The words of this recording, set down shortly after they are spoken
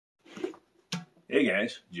Hey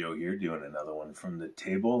guys, Joe here doing another one from the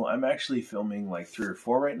table. I'm actually filming like 3 or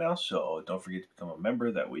 4 right now, so don't forget to become a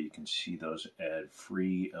member. That way you can see those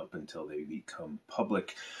ad-free up until they become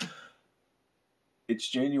public. It's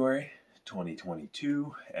January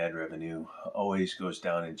 2022. Ad revenue always goes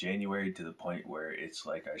down in January to the point where it's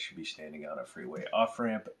like I should be standing on a freeway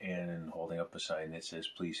off-ramp and holding up a sign that says,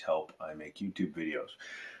 "Please help, I make YouTube videos."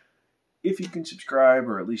 If you can subscribe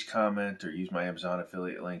or at least comment or use my Amazon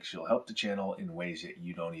affiliate links, you'll help the channel in ways that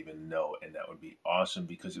you don't even know. And that would be awesome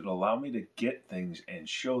because it'll allow me to get things and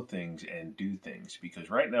show things and do things.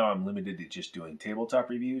 Because right now I'm limited to just doing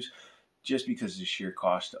tabletop reviews just because of the sheer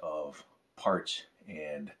cost of parts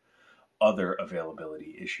and other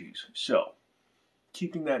availability issues. So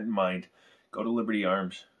keeping that in mind, go to Liberty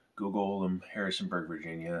Arms, Google them, Harrisonburg,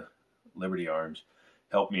 Virginia, Liberty Arms.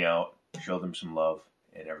 Help me out, show them some love,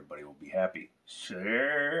 and everybody will be happy. So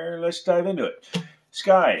let's dive into it.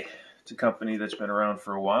 SCCY, it's a company that's been around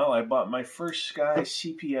for a while. I bought my first SCCY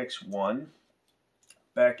CPX-1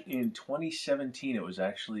 back in 2017. It was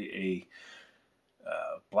actually a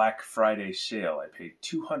Black Friday sale. I paid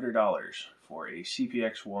 $200 for a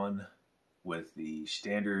CPX-1 with the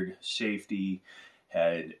standard safety,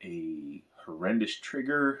 had a horrendous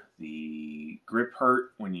trigger. The grip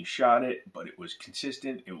hurt when you shot it, but it was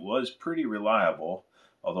consistent. It was pretty reliable,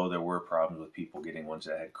 although there were problems with people getting ones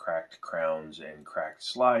that had cracked crowns and cracked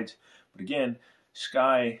slides. But again,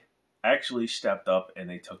 SCCY actually stepped up and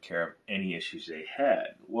they took care of any issues they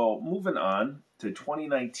had. Well, moving on to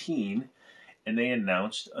 2019, and they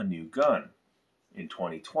announced a new gun. In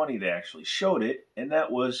 2020, they actually showed it, and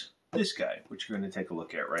that was this guy, which you're going to take a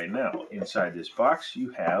look at right now. Inside this box,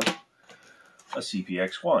 you have a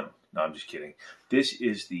CPX-1. No, I'm just kidding. This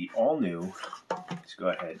is the all-new, let's go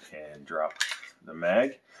ahead and drop the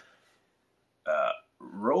mag,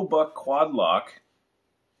 Roebuck Quad Lock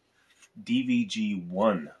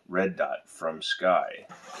DVG-1 Red Dot from SCCY.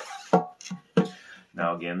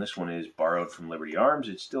 Now again, this one is borrowed from Liberty Arms.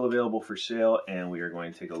 It's still available for sale, and we are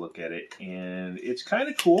going to take a look at it. And it's kind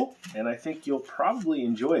of cool, and I think you'll probably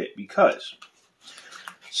enjoy it because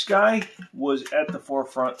SCCY was at the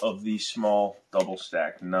forefront of the small double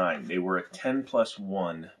stack 9. They were a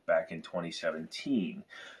 10+1 back in 2017.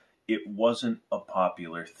 It wasn't a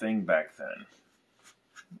popular thing back then.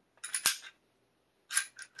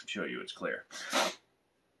 I'll show you it's clear.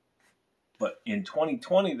 But in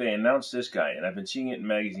 2020, they announced this guy, and I've been seeing it in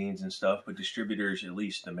magazines and stuff, but distributors, at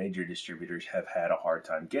least the major distributors, have had a hard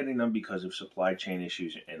time getting them because of supply chain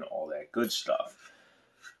issues and all that good stuff.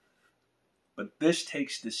 But this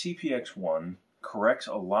takes the CPX-1, corrects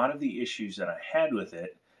a lot of the issues that I had with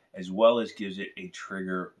it, as well as gives it a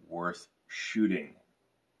trigger worth shooting.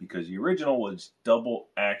 Because the original was double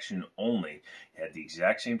action only. It had the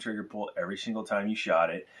exact same trigger pull every single time you shot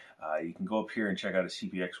it. You can go up here and check out a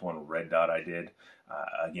CPX-1 Red Dot I did.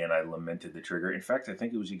 Again, I lamented the trigger. In fact, I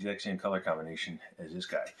think it was the exact same color combination as this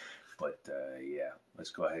guy. But yeah, let's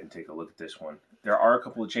go ahead and take a look at this one. There are a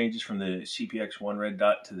couple of changes from the CPX-1 Red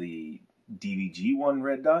Dot to the DVG-1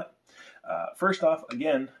 Red Dot. First off,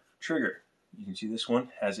 again, trigger. You can see this one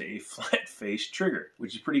has a flat face trigger,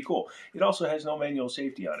 which is pretty cool. It also has no manual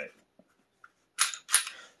safety on it.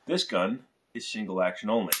 This gun is single action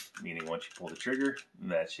only, meaning once you pull the trigger,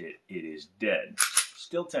 that's it. It is dead.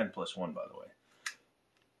 Still 10+1, by the way.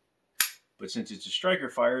 But since it's a striker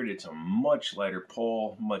fired, it's a much lighter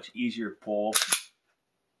pull, much easier pull.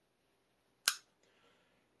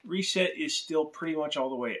 Reset is still pretty much all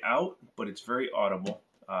the way out, but it's very audible.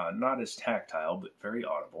 Not as tactile, but very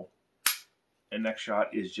audible. And next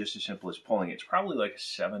shot is just as simple as pulling. It's probably like a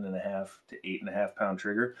 7.5 to 8.5 pound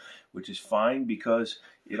trigger, which is fine because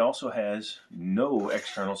it also has no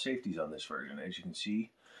external safeties on this version. As you can see,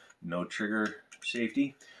 no trigger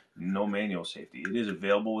safety, no manual safety. It is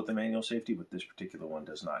available with the manual safety, but this particular one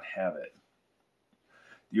does not have it.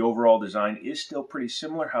 The overall design is still pretty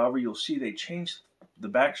similar. However, you'll see they changed the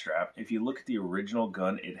back strap. If you look at the original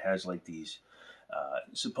gun, it has like these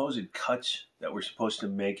supposed cuts that were supposed to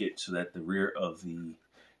make it so that the rear of the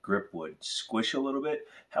grip would squish a little bit.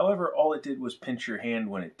 However, all it did was pinch your hand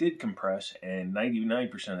when it did compress, and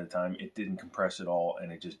 99% of the time it didn't compress at all,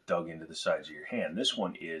 and it just dug into the sides of your hand. This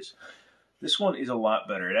one is a lot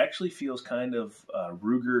better. It actually feels kind of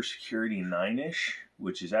Ruger Security 9-ish,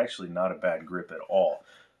 which is actually not a bad grip at all.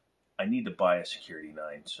 I need to buy a Security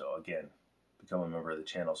 9, so again, become a member of the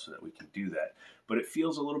channel so that we can do that. But it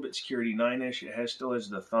feels a little bit Security 9-ish. It still has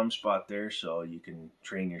the thumb spot there, so you can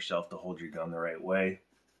train yourself to hold your gun the right way.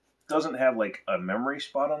 Doesn't have like a memory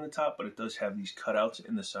spot on the top, but it does have these cutouts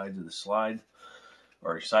in the sides of the slide,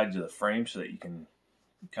 or sides of the frame, so that you can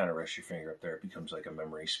kind of rest your finger up there. It becomes like a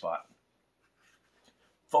memory spot.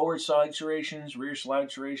 Forward slide serrations, rear slide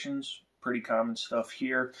serrations, pretty common stuff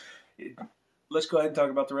here. Let's go ahead and talk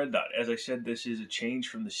about the red dot. As I said, this is a change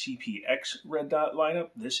from the CPX red dot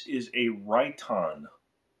lineup. This is a Riton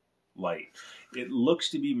light. It looks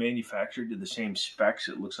to be manufactured to the same specs.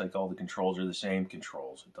 It looks like all the controls are the same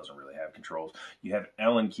controls. It doesn't really have controls. You have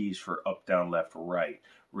Allen keys for up, down, left, right.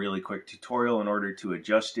 Really quick tutorial in order to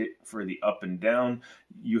adjust it for the up and down.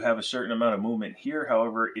 You have a certain amount of movement here.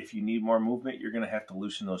 However, if you need more movement, you're going to have to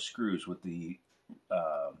loosen those screws with the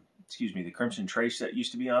the Crimson Trace that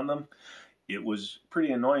used to be on them. It was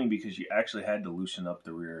pretty annoying because you actually had to loosen up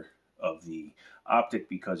the rear of the optic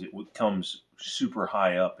because it comes super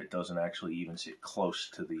high up. It doesn't actually even sit close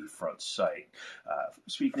to the front sight.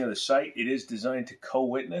 Speaking of the sight, it is designed to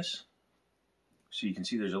co-witness. So you can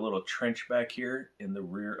see there's a little trench back here in the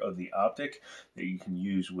rear of the optic that you can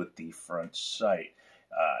use with the front sight.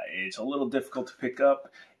 It's a little difficult to pick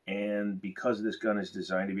up, and because this gun is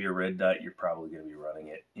designed to be a red dot, you're probably going to be running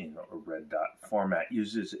it in a red dot format. It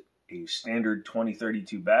uses a standard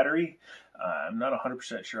 2032 battery. I'm not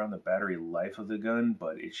 100% sure on the battery life of the gun,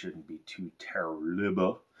 but it shouldn't be too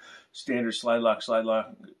terrible. Standard slide lock, slide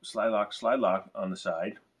lock, slide lock, slide lock on the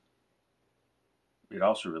side. It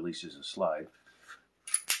also releases a slide.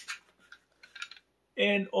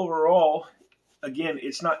 And overall, again,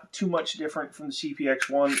 it's not too much different from the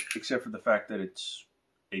CPX-1, except for the fact that it's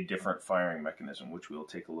a different firing mechanism, which we'll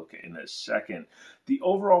take a look at in a second. The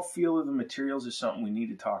overall feel of the materials is something we need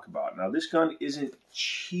to talk about. Now, this gun isn't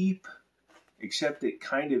cheap, except it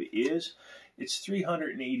kind of is. It's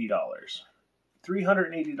 $380.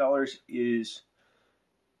 $380 is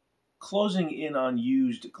closing in on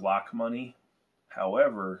used Glock money.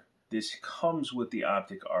 However, this comes with the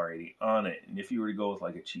optic already on it. And if you were to go with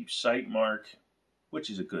like a cheap sight mark, which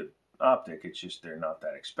is a good optic, it's just they're not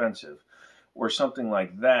that expensive, or something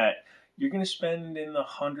like that, you're going to spend in the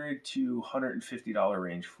 $100 to $150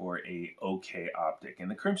 range for a okay optic. And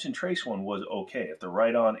the Crimson Trace one was okay. If the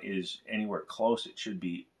Riton is anywhere close, it should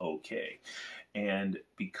be okay. And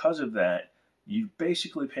because of that, you're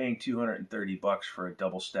basically paying $230 for a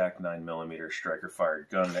double stack 9mm striker fired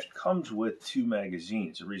gun that comes with 2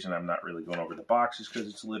 magazines. The reason I'm not really going over the box is because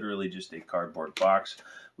it's literally just a cardboard box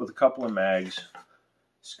with a couple of mags,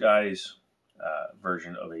 SCCY's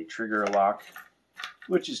version of a trigger lock,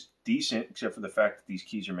 which is decent, except for the fact that these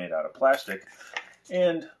keys are made out of plastic,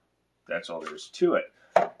 and that's all there is to it.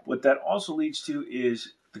 What that also leads to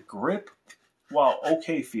is the grip, while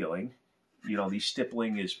okay feeling, you know, the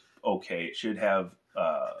stippling is okay. It should have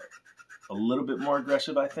a little bit more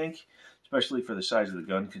aggressive, I think, especially for the size of the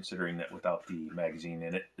gun, considering that without the magazine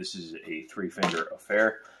in it, this is a 3-finger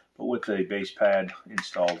affair. But with the base pad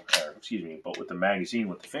installed, but with the magazine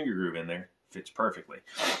with the finger groove in there, fits perfectly.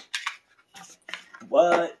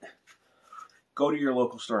 But go to your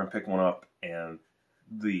local store and pick one up, and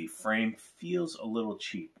the frame feels a little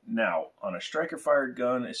cheap. Now, on a striker fired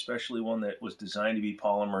gun, especially one that was designed to be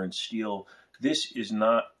polymer and steel, this is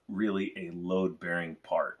not really a load-bearing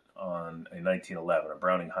part. On a 1911, a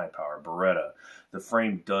Browning high power Beretta, the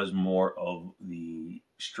frame does more of the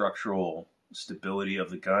structural stability of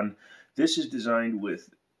the gun. This is designed with,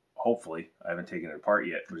 hopefully, I haven't taken it apart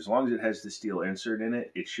yet, but as long as it has the steel insert in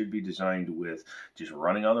it, it should be designed with just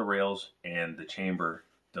running on the rails, and the chamber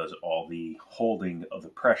does all the holding of the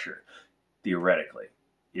pressure, theoretically.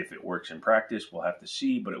 If it works in practice, we'll have to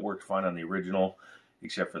see, but it worked fine on the original,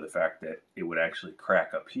 except for the fact that it would actually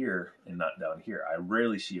crack up here and not down here. I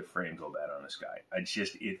rarely see a frame go bad on this guy.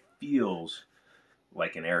 It feels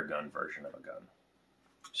like an air gun version of a gun.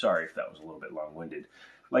 Sorry if that was a little bit long-winded.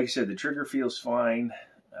 Like I said, the trigger feels fine.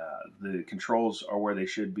 The controls are where they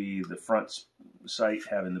should be. The front sight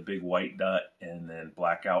having the big white dot and then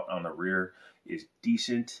blackout on the rear is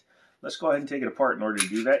decent. Let's go ahead and take it apart. In order to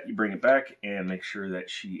do that, you bring it back and make sure that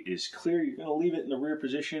she is clear. You're going to leave it in the rear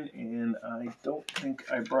position, and I don't think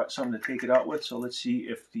I brought something to take it out with, so let's see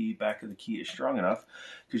if the back of the key is strong enough,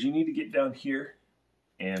 because you need to get down here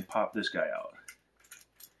and pop this guy out.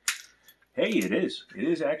 Hey, it is. It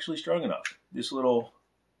is actually strong enough. This little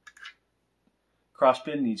cross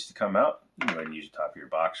pin needs to come out. You can go ahead and use the top of your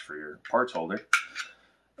box for your parts holder.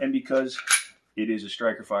 And because it is a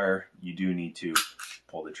striker fire, you do need to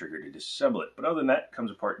pull the trigger to disassemble it. But other than that, it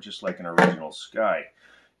comes apart just like an original SCCY.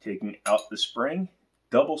 Taking out the spring,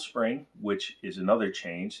 double spring, which is another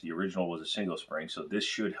change. The original was a single spring, so this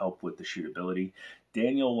should help with the shootability.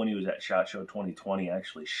 Daniel, when he was at SHOT Show 2020,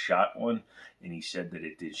 actually shot one, and he said that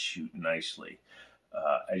it did shoot nicely.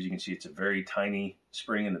 As you can see, it's a very tiny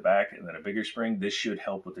spring in the back and then a bigger spring. This should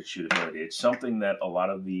help with the shootability. It's something that a lot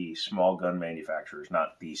of the small gun manufacturers,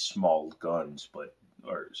 not the small guns, but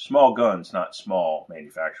or small guns, not small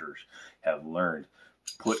manufacturers, have learned.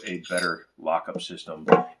 Put a better lockup system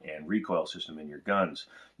and recoil system in your guns.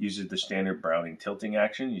 Uses the standard Browning tilting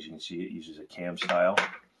action. As you can see, it uses a cam style.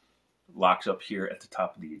 Locks up here at the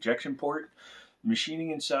top of the ejection port. Machining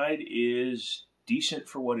inside is decent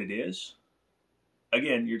for what it is.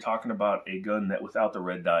 Again, you're talking about a gun that without the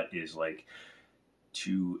red dot is like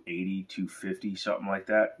 280, 250, something like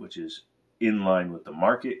that, which is in line with the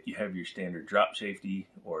market. You have your standard drop safety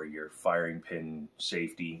or your firing pin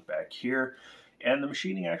safety back here, and the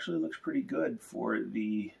machining actually looks pretty good for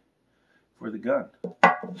the gun.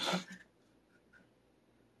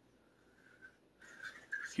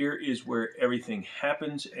 Here is where everything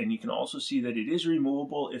happens, and you can also see that it is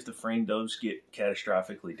removable if the frame does get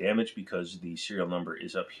catastrophically damaged, because the serial number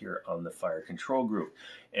is up here on the fire control group.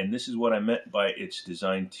 And this is what I meant by it's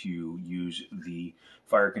designed to use the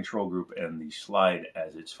fire control group and the slide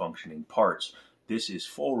as its functioning parts. This is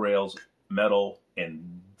full rails, metal,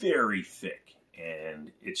 and very thick, and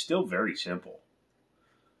it's still very simple.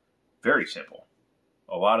 Very simple.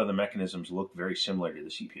 A lot of the mechanisms look very similar to the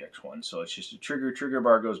CPX-1. So it's just a trigger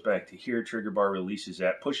bar goes back to here, trigger bar releases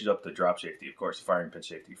that, pushes up the drop safety, of course, the firing pin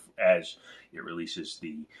safety, as it releases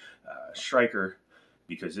the striker,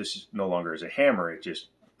 because this is no longer is a hammer, it just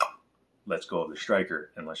lets go of the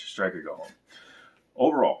striker and lets your striker go home.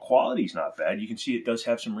 Overall, quality's not bad. You can see it does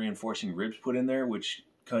have some reinforcing ribs put in there, which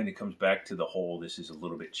kind of comes back to the whole, this is a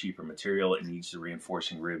little bit cheaper material. It needs the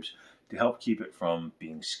reinforcing ribs to help keep it from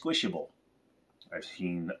being squishable. I've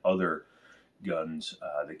seen other guns,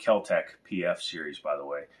 the Keltec PF series, by the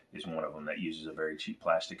way, is one of them that uses a very cheap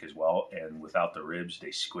plastic as well, and without the ribs,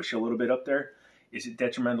 they squish a little bit up there. Is it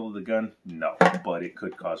detrimental to the gun? No, but it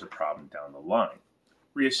could cause a problem down the line.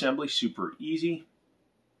 Reassembly, super easy.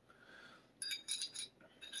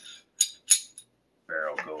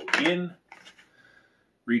 Barrel go in.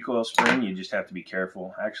 Recoil spring, you just have to be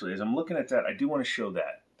careful. Actually, as I'm looking at that, I do want to show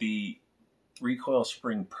that. The recoil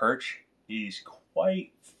spring perch is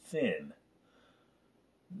quite thin.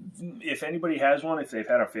 If anybody has one, if they've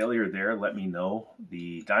had a failure there, let me know.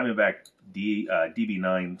 The Diamondback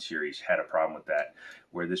DB9 series had a problem with that,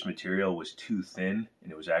 where this material was too thin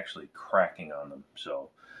and it was actually cracking on them. So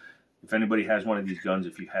if anybody has one of these guns,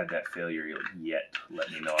 if you've had that failure yet,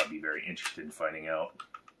 let me know. I'd be very interested in finding out.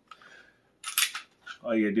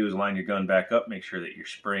 All you gotta do is line your gun back up, make sure that your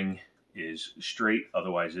spring is straight,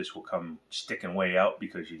 otherwise this will come sticking way out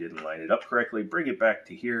because you didn't line it up correctly. Bring it back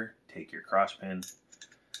to here, take your cross pin,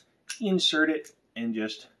 insert it, and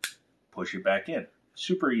just push it back in.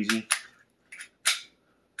 Super easy,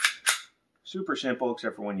 super simple,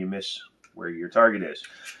 except for when you miss where your target is.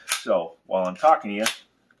 So while I'm talking to you,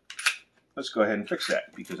 let's go ahead and fix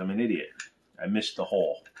that, because I'm an idiot. I missed the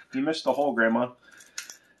hole. You missed the hole, Grandma.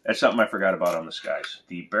 That's something I forgot about on the Skies.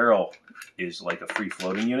 The barrel is like a free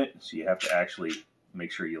floating unit, so you have to actually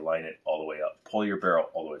make sure you line it all the way up. Pull your barrel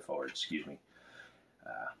all the way forward, excuse me.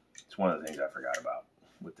 It's one of the things I forgot about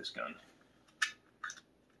with this gun.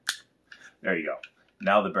 There you go.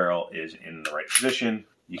 Now the barrel is in the right position.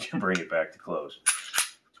 You can bring it back to close.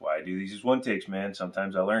 That's why I do these as one takes, man.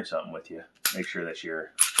 Sometimes I learn something with you. Make sure that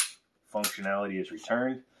your functionality is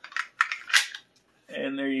returned.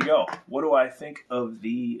 And there you go. What do I think of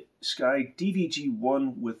the SCCY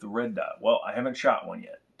DVG-1 with the red dot? Well, I haven't shot one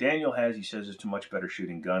yet. Daniel has. He says it's a much better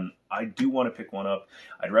shooting gun. I do want to pick one up.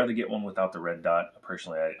 I'd rather get one without the red dot.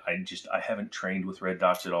 Personally, I haven't trained with red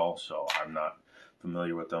dots at all, so I'm not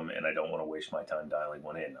familiar with them, and I don't want to waste my time dialing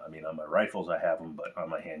one in. I mean, on my rifles I have them, but on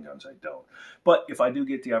my handguns I don't. But if I do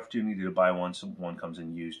get the opportunity to buy one, one comes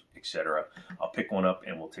in used, etc., I'll pick one up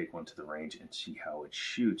and we'll take one to the range and see how it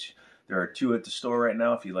shoots. There are two at the store right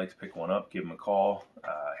now. If you'd like to pick one up, give them a call.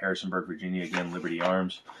 Harrisonburg, Virginia, again, Liberty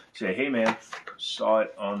Arms. Say, hey man, saw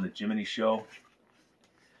it on the Jiminy show,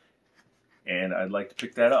 and I'd like to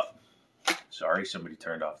pick that up. Sorry, somebody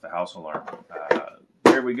turned off the house alarm.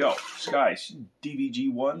 There we go. SCCY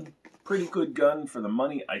DVG-1, pretty good gun for the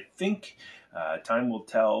money, I think. Time will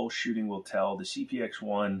tell, shooting will tell. The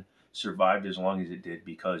CPX-1 survived as long as it did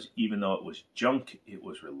because even though it was junk, it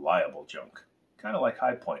was reliable junk. Kind of like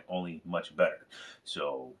High Point, only much better.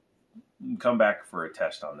 So come back for a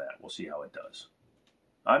test on that. We'll see how it does.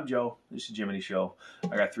 I'm Joe. This is Jiminy Show.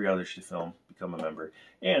 I got 3 others to film. Become a member.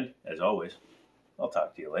 And, as always, I'll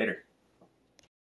talk to you later.